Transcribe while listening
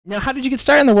Now, how did you get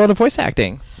started in the world of voice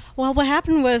acting? Well, what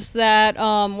happened was that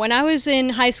when I was in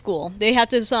high school, they had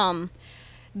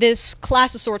this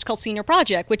class of sorts called Senior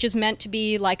Project, which is meant to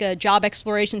be like a job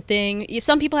exploration thing.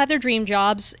 Some people have their dream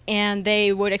jobs, and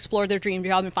they would explore their dream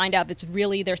job and find out if it's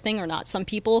really their thing or not. Some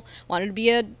people wanted to be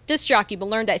a disc jockey, but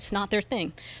learned that it's not their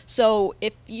thing. So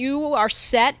if you are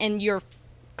set and you're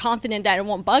confident that it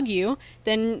won't bug you,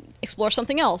 then explore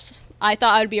something else. I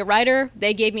thought I would be a writer.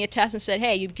 They gave me a test and said,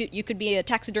 hey, you could be a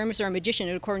taxidermist or a magician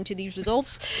according to these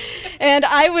results. And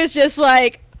I was just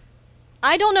like,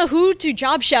 I don't know who to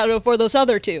job shadow for those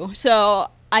other two.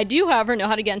 So I do, however, know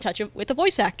how to get in touch with a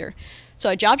voice actor. So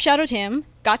I job shadowed him,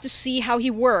 got to see how he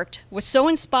worked, was so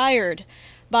inspired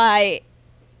by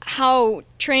how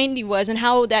trained he was and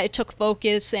how that it took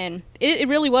focus, and it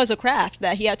really was a craft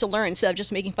that he had to learn instead of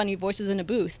just making funny voices in a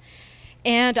booth.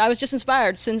 And I was just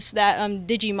inspired since that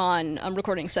Digimon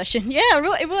recording session. Yeah,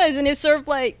 it was, and it's sort of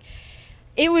like,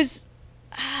 it was,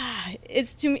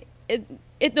 it's to me,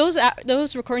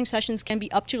 those recording sessions can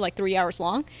be up to like 3 hours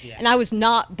long, yeah. And I was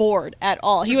not bored at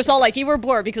all. He was all like, you were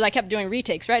bored because I kept doing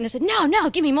retakes, right? And I said, no,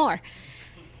 give me more.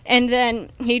 And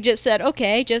then he just said,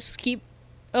 okay, just keep,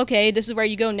 okay, this is where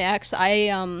you go next.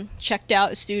 I checked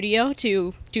out a studio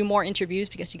to do more interviews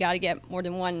because you got to get more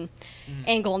than one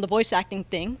angle on the voice acting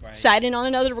thing. Right. Sat in on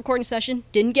another recording session,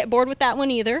 didn't get bored with that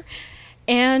one either.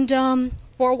 And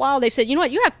for a while they said, you know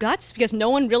what, you have guts, because no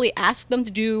one really asked them to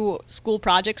do school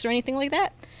projects or anything like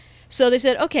that. So they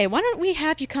said, okay, why don't we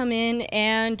have you come in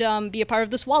and be a part of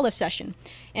this Wallace session.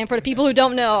 And for the people who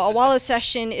don't know, a Wallace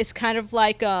session is kind of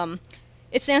like,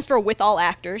 it stands for with all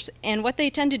actors, and what they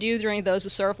tend to do during those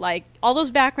is sort of like all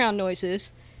those background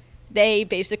noises, they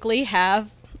basically have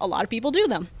a lot of people do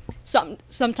them.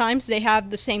 Sometimes they have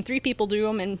the same 3 people do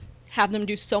them and have them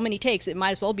do so many takes, it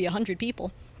might as well be 100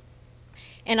 people.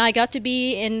 And I got to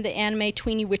be in the anime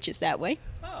Tweeny Witches that way.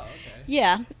 Oh, okay.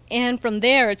 Yeah, and from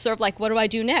there it's sort of like, what do I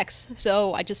do next?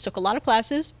 So I just took a lot of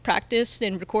classes, practiced,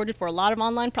 and recorded for a lot of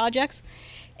online projects.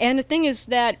 And the thing is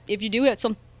that if you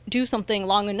do something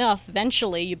long enough,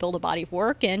 eventually you build a body of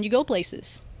work and you go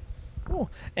places.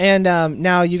 Cool. And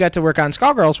now you got to work on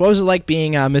Skullgirls. What was it like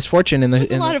being Miss Fortune in the? It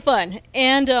was a lot of fun,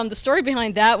 and the story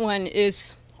behind that one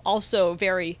is also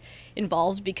very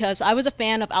involved because I was a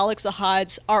fan of Alex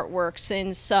Ahad's artwork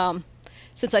since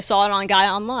I saw it on Guy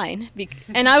Online,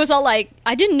 and I was all like,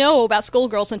 I didn't know about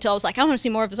Skullgirls until I was like, I want to see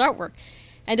more of his artwork.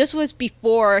 And this was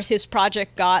before his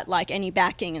project got like any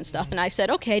backing and stuff. And I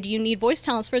said, okay, do you need voice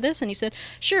talents for this? And he said,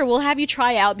 sure, we'll have you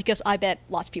try out because I bet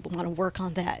lots of people want to work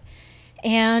on that.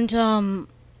 And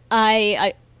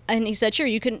and he said, sure,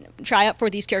 you can try out for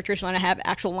these characters when I have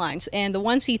actual lines. And the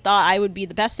ones he thought I would be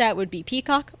the best at would be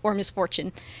Peacock or Miss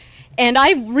Fortune. And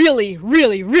I really,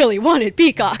 really, really wanted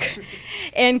Peacock.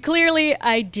 And clearly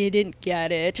I didn't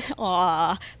get it.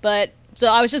 Aw. But so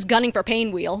I was just gunning for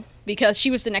Painwheel, because she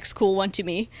was the next cool one to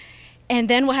me. And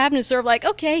then what happened is sort of like,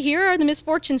 okay, here are the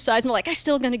misfortune sides. I'm like, I'm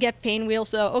still going to get Painwheel.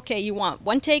 So, okay, you want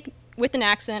one take with an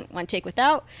accent, one take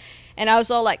without. And I was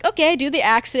all like, okay, do the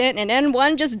accent, and then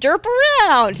one just derp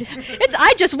around.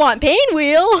 I just want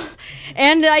Painwheel.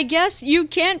 And I guess you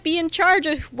can't be in charge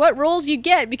of what roles you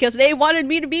get, because they wanted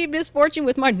me to be Miss Fortune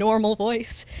with my normal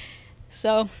voice.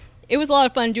 So it was a lot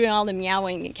of fun doing all the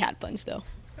meowing and cat puns, though.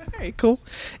 All right, cool.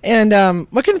 And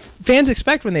what can fans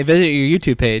expect when they visit your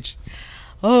YouTube page?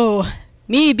 Oh,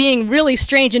 me being really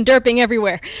strange and derping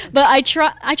everywhere. But I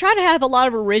try to have a lot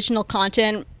of original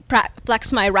content,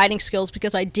 flex my writing skills,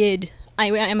 because I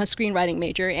am a screenwriting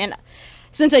major, and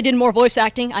since I did more voice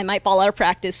acting, I might fall out of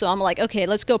practice. So I'm like, okay,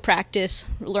 let's go practice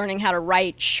learning how to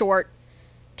write short,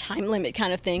 time limit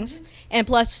kind of things. And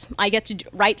plus, I get to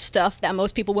write stuff that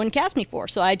most people wouldn't cast me for.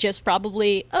 So I just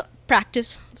probably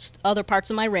practice other parts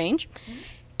of my range.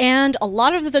 And a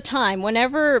lot of the time,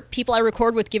 whenever people I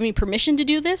record with give me permission to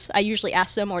do this, I usually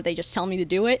ask them, or they just tell me to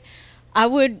do it. I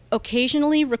would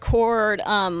occasionally record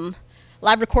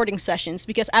live recording sessions,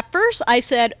 because at first I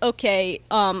said, okay,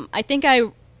 I think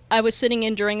I was sitting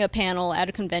in during a panel at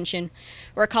a convention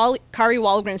where Kari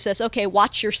Walgren says, okay,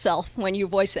 watch yourself when you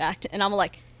voice act. And I'm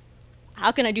like,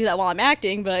 how can I do that while I'm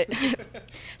acting? But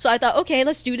so I thought, okay,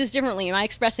 let's do this differently. Am I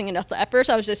expressing enough? So at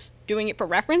first I was just doing it for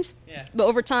reference. Yeah. But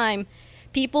over time,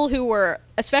 people who were,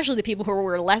 especially the people who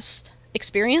were less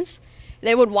experienced,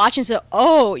 they would watch and say,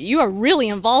 oh, you are really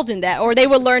involved in that. Or they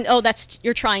would learn, oh,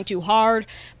 you're trying too hard.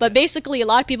 But basically, a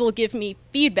lot of people would give me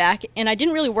feedback, and I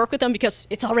didn't really work with them because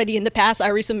it's already in the past. I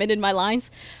resubmitted my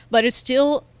lines. But it's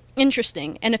still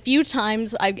interesting. And a few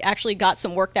times I actually got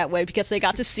some work that way, because they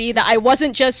got to see that I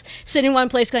wasn't just sitting in one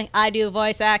place going, I do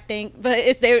voice acting.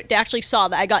 But they actually saw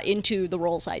that I got into the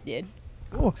roles I did.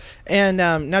 Cool. And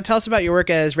now tell us about your work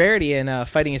as Rarity in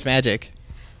Fighting is Magic.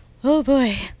 Oh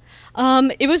boy.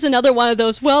 It was another one of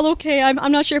those, well, okay,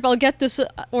 I'm not sure if I'll get this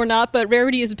or not, but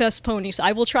Rarity is best pony, so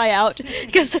I will try out,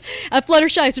 because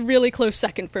Fluttershy is a really close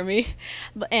second for me,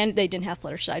 and they didn't have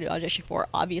Fluttershy to audition for,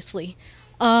 obviously.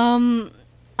 I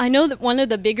know that one of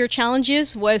the bigger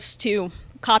challenges was to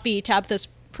copy Tabitha's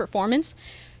performance.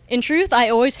 In truth, I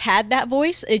always had that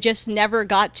voice, it just never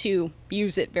got to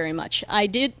use it very much. I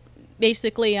did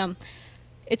basically,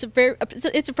 it's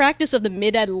a practice of the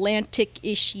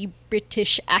mid-Atlantic-ish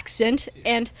British accent,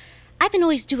 and I've been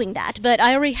always doing that, but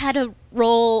I already had a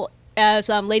role as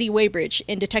Lady Weybridge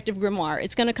in Detective Grimoire.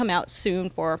 It's going to come out soon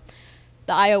for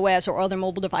the iOS or other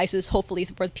mobile devices, hopefully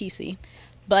for the PC.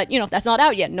 But, you know, that's not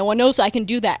out yet. No one knows I can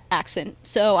do that accent.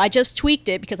 So I just tweaked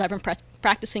it because I've been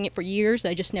practicing it for years.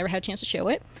 I just never had a chance to show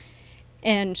it.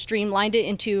 And streamlined it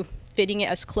into fitting it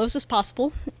as close as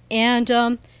possible. And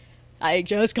I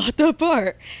just got the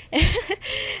part.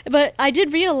 But I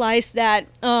did realize that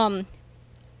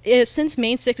since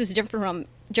Main 6 is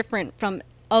different from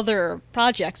other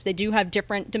projects, they do have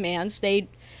different demands. They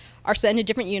are set in a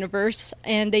different universe,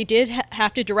 and they did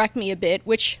have to direct me a bit,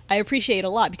 which I appreciate a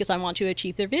lot because I want to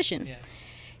achieve their vision. Yeah.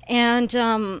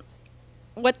 And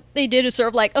what they did is sort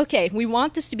of like, okay, we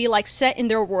want this to be like set in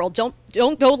their world. Don't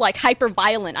go like hyper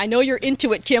violent. I know you're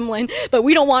into it, Kimlin, but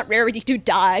we don't want Rarity to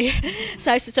die.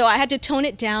 So I had to tone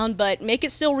it down, but make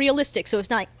it still realistic, so it's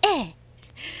not like eh.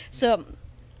 So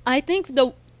I think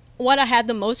what I had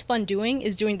the most fun doing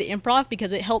is doing the improv,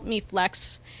 because it helped me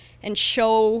flex and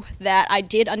show that I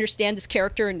did understand this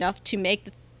character enough to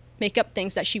make up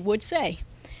things that she would say.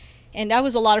 And that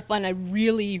was a lot of fun. I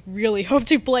really, really hope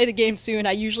to play the game soon.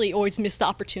 I usually always miss the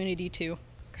opportunity to.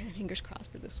 Fingers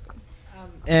crossed for this one.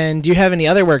 And do you have any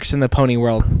other works in the pony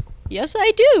world? Yes,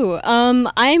 I do. I'm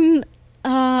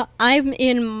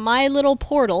in My Little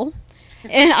Portal,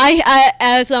 and I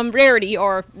as Rarity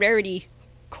or Rarity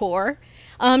Core.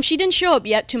 She didn't show up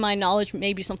yet, to my knowledge.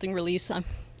 Maybe something released.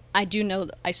 I do know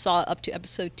that I saw up to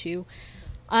episode 2.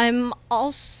 I'm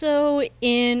also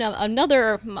in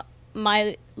another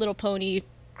My Little Pony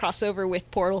crossover with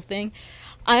Portal thing.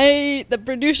 The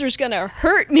producer's gonna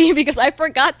hurt me because I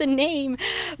forgot the name,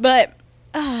 but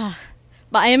I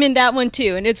am in that one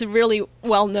too, and it's a really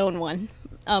well-known one.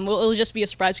 It'll just be a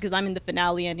surprise because I'm in the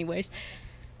finale anyways.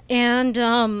 And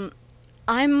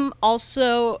I'm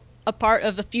also a part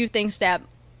of a few things that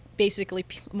basically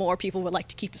more people would like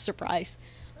to keep a surprise.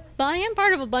 But I am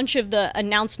part of a bunch of the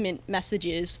announcement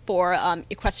messages for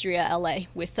Equestria LA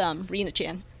with Rena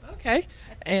Chan. Okay.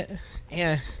 Yeah.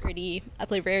 I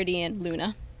play Rarity and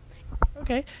Luna.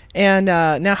 Okay. And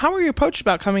now, how were you approached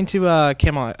about coming to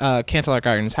Canterlot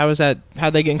Gardens?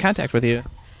 How'd they get in contact with you?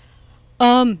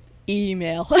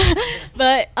 Email.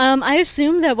 But I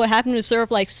assumed that what happened was sort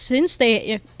of like, since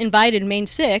they invited Main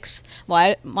 6,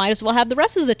 might as well have the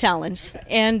rest of the talents.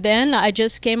 And then I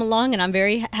just came along, and I'm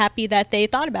very happy that they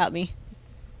thought about me.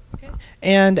 Okay.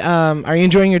 And are you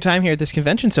enjoying your time here at this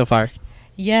convention so far?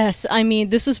 Yes, I mean,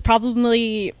 this is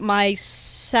probably my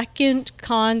second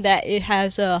con that it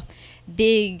has a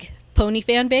big pony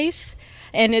fan base.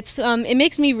 And it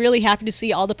makes me really happy to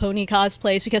see all the pony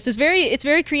cosplays, because it's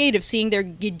very creative seeing their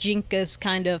Gijinkas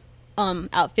kind of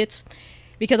outfits,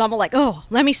 because I'm like, oh,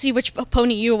 let me see which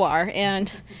pony you are.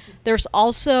 And there's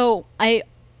also, I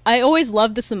always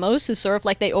love this the most, is sort of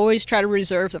like they always try to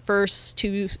reserve the first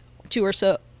two or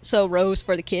so rows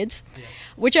for the kids, yeah.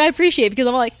 Which I appreciate, because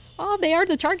I'm like, oh, they are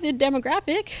the targeted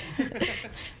demographic.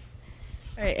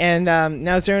 Right, and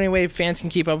now, is there any way fans can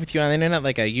keep up with you on the internet,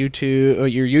 like a YouTube or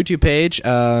your YouTube page,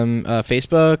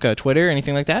 Facebook, Twitter,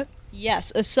 anything like that?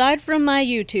 Yes. Aside from my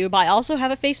YouTube, I also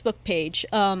have a Facebook page.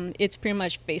 It's pretty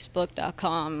much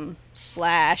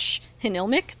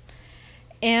facebook.com/Hinilmic.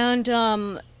 And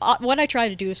what I try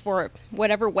to do is, for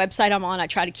whatever website I'm on, I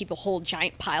try to keep a whole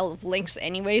giant pile of links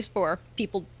anyways, for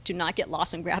people to not get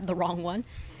lost and grab the wrong one.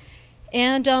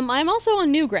 And I'm also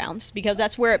on Newgrounds, because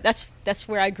that's where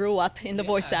I grew up in the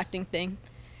voice acting thing.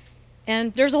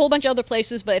 And there's a whole bunch of other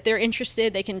places, but if they're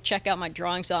interested, they can check out my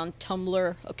drawings on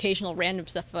Tumblr, occasional random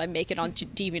stuff if I make it on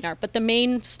DeviantArt. But the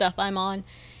main stuff I'm on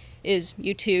is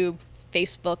YouTube,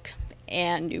 Facebook,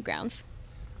 and Newgrounds.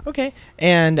 Okay.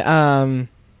 And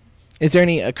is there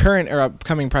any current or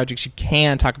upcoming projects you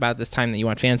can talk about at this time that you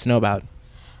want fans to know about?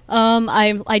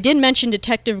 I did mention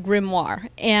Detective Grimoire,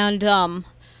 and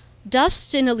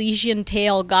Dust in Elysian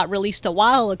Tale got released a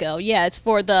while ago. Yeah, it's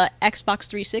for the Xbox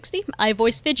 360. I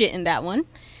voiced Fidget in that one.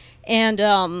 And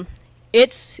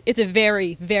it's a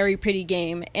very, very pretty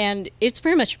game. And it's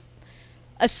pretty much,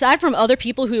 aside from other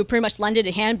people who pretty much lended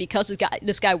a hand because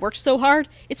this guy works so hard,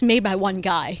 it's made by one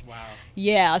guy. Wow.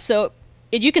 Yeah, so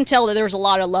you can tell that there was a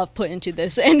lot of love put into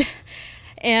this,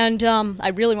 and I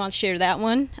really want to share that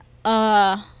one.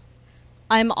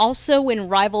 I'm also in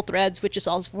Rival Threads, which is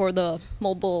also for the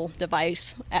mobile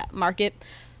device market.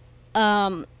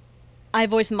 I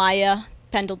voice Maya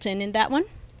Pendleton in that one.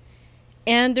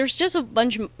 And there's just a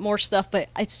bunch more stuff, but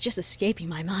it's just escaping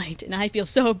my mind, and I feel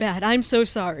so bad. I'm so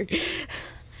sorry.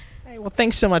 Hey, well,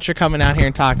 thanks so much for coming out here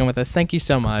and talking with us. Thank you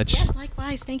so much. Yes,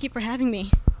 likewise. Thank you for having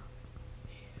me.